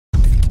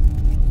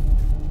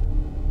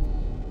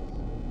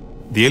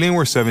The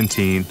Alienware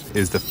 17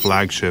 is the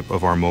flagship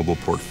of our mobile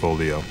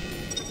portfolio.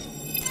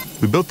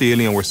 We built the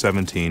Alienware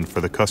 17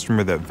 for the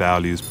customer that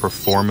values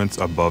performance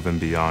above and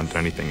beyond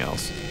anything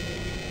else.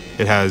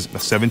 It has a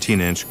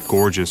 17-inch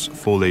gorgeous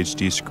full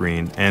HD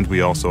screen, and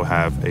we also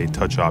have a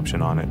touch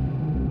option on it.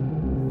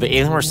 The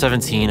Alienware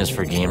 17 is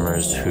for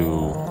gamers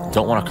who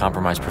don't want to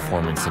compromise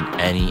performance in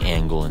any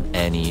angle and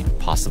any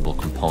possible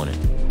component.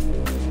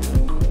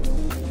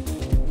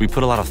 We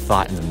put a lot of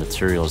thought into the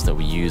materials that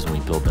we use when we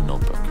build the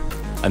notebook.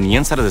 On the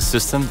inside of the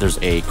system, there's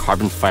a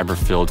carbon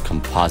fiber-filled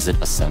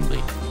composite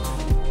assembly.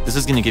 This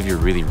is going to give you a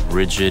really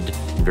rigid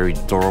and very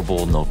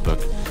durable notebook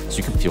so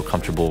you can feel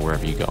comfortable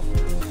wherever you go.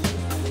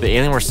 The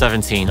Alienware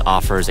 17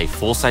 offers a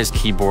full-size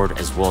keyboard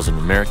as well as a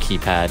numeric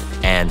keypad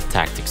and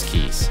tactics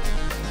keys.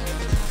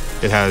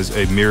 It has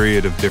a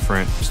myriad of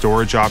different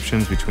storage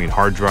options between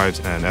hard drives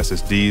and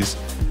SSDs,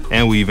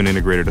 and we even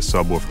integrated a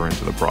subwoofer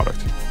into the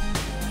product.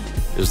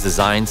 It was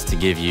designed to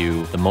give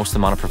you the most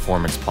amount of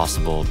performance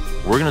possible.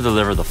 We're going to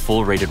deliver the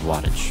full rated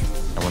wattage,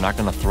 and we're not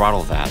going to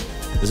throttle that.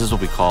 This is what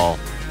we call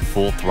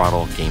full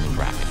throttle gaming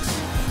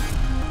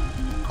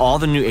graphics. All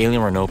the new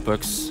Alienware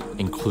notebooks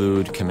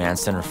include Command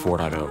Center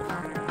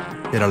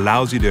 4.0. It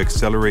allows you to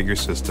accelerate your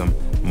system,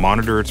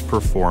 monitor its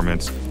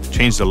performance,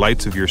 change the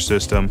lights of your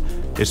system.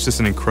 It's just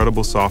an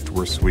incredible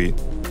software suite.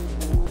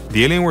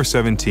 The Alienware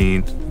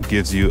 17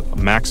 gives you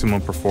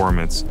maximum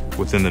performance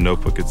within the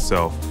notebook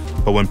itself,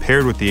 but when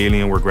paired with the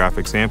Alienware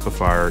graphics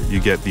amplifier, you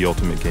get the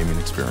ultimate gaming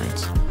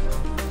experience.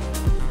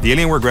 The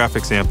Alienware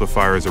graphics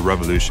amplifier is a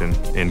revolution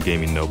in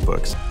gaming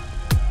notebooks.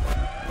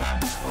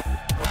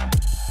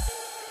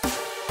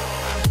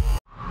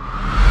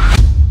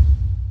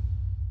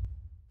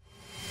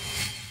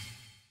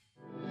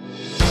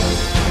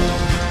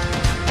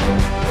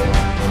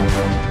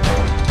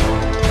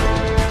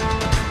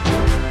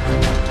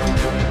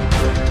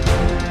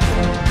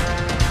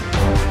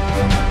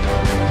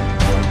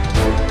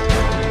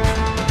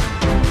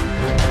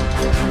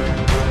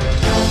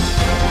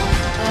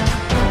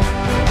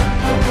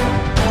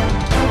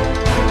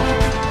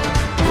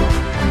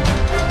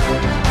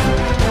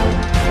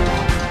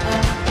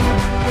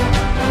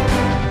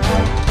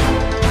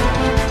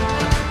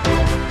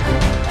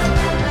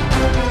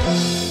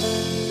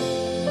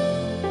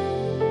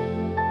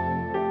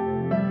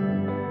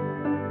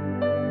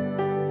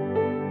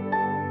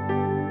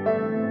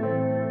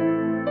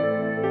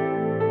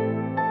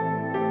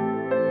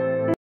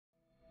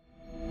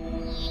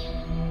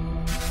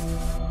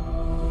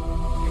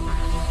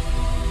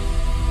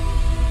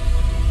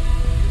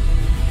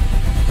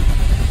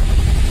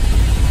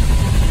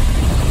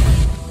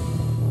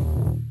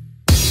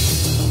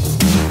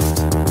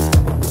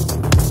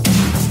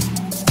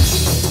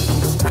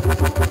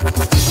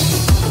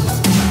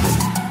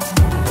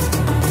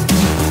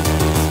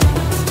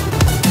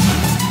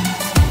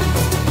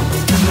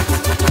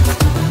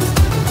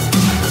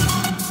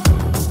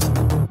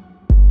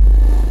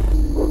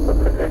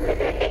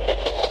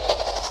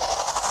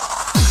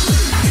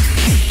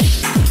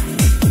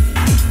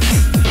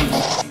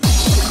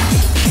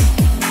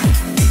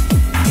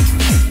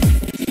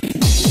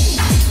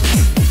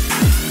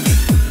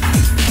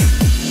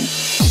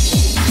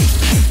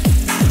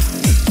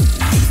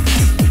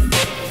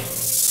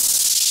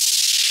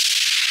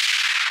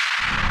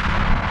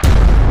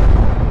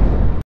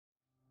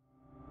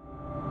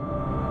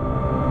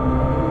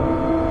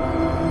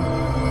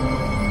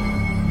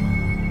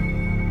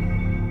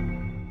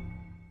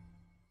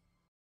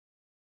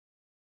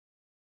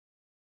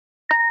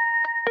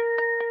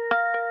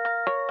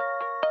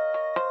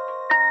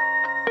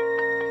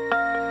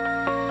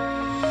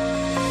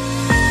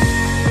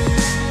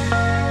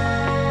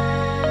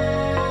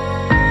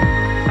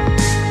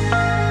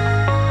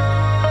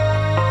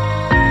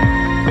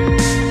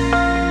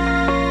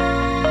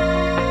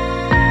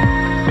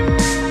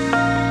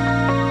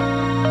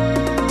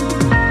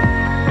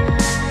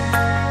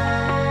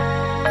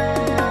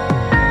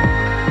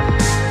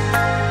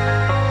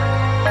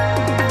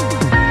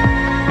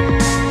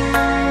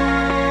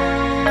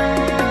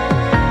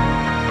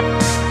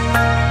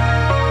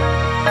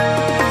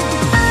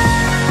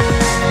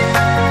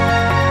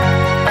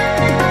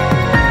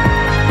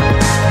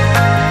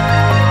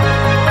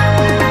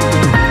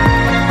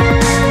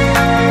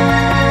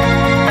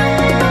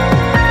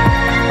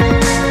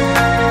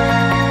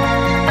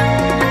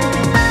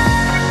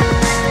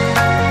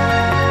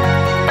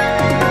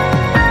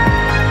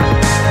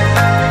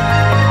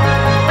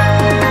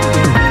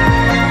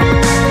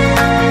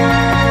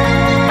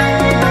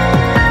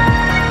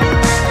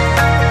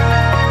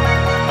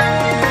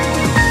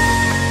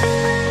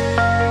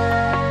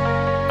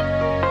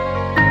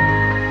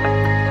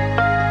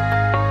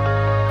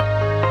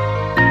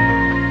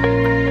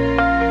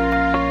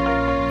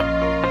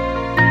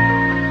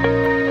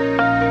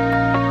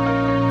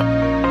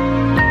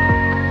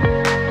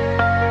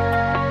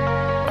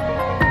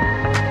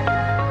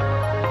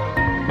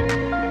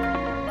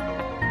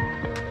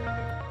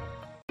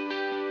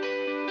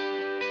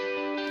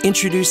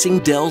 Introducing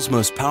Dell's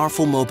most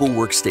powerful mobile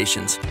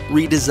workstations,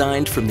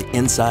 redesigned from the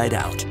inside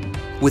out.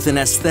 With an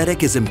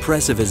aesthetic as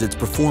impressive as its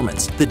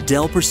performance, the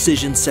Dell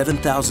Precision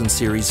 7000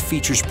 series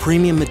features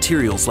premium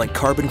materials like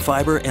carbon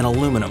fiber and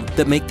aluminum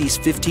that make these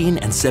 15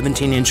 and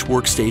 17-inch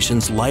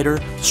workstations lighter,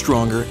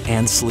 stronger,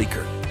 and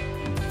sleeker.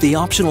 The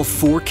optional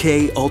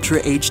 4K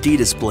Ultra HD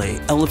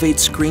display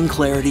elevates screen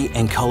clarity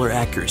and color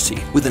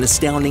accuracy with an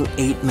astounding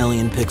 8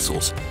 million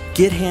pixels.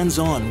 Get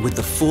hands-on with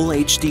the full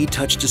HD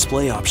touch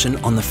display option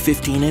on the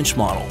 15-inch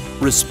model.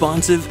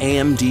 Responsive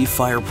AMD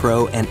Fire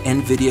Pro and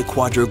NVIDIA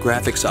Quadro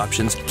graphics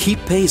options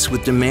keep pace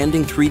with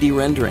demanding 3D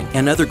rendering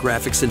and other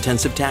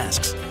graphics-intensive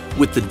tasks.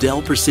 With the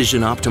Dell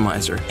Precision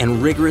Optimizer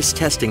and rigorous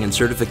testing and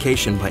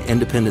certification by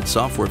independent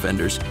software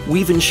vendors,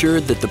 we've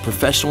ensured that the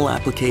professional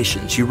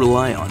applications you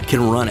rely on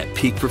can run at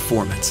peak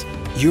performance.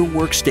 Your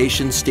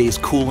workstation stays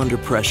cool under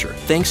pressure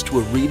thanks to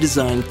a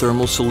redesigned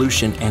thermal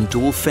solution and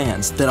dual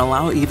fans that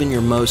allow even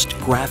your most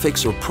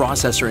graphics or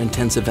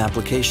processor-intensive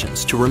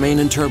applications to remain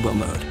in turbo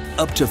mode.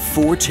 Up to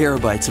 4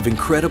 terabytes of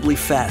incredibly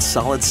fast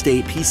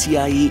solid-state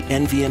PCIe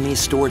NVMe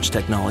storage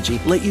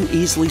technology let you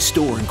easily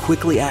store and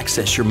quickly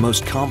access your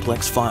most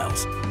complex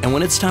files. And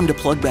when it's time to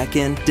plug back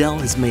in, Dell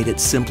has made it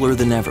simpler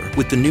than ever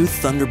with the new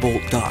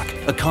Thunderbolt dock,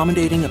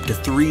 accommodating up to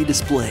 3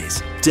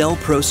 displays. Dell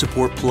Pro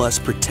Support Plus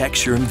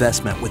protects your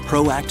investment with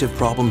proactive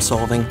problem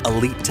solving,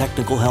 elite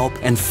technical help,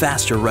 and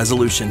faster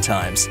resolution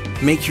times.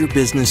 Make your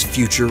business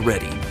future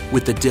ready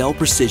with the Dell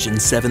Precision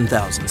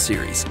 7000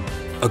 series.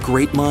 A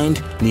great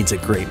mind needs a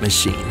great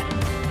machine.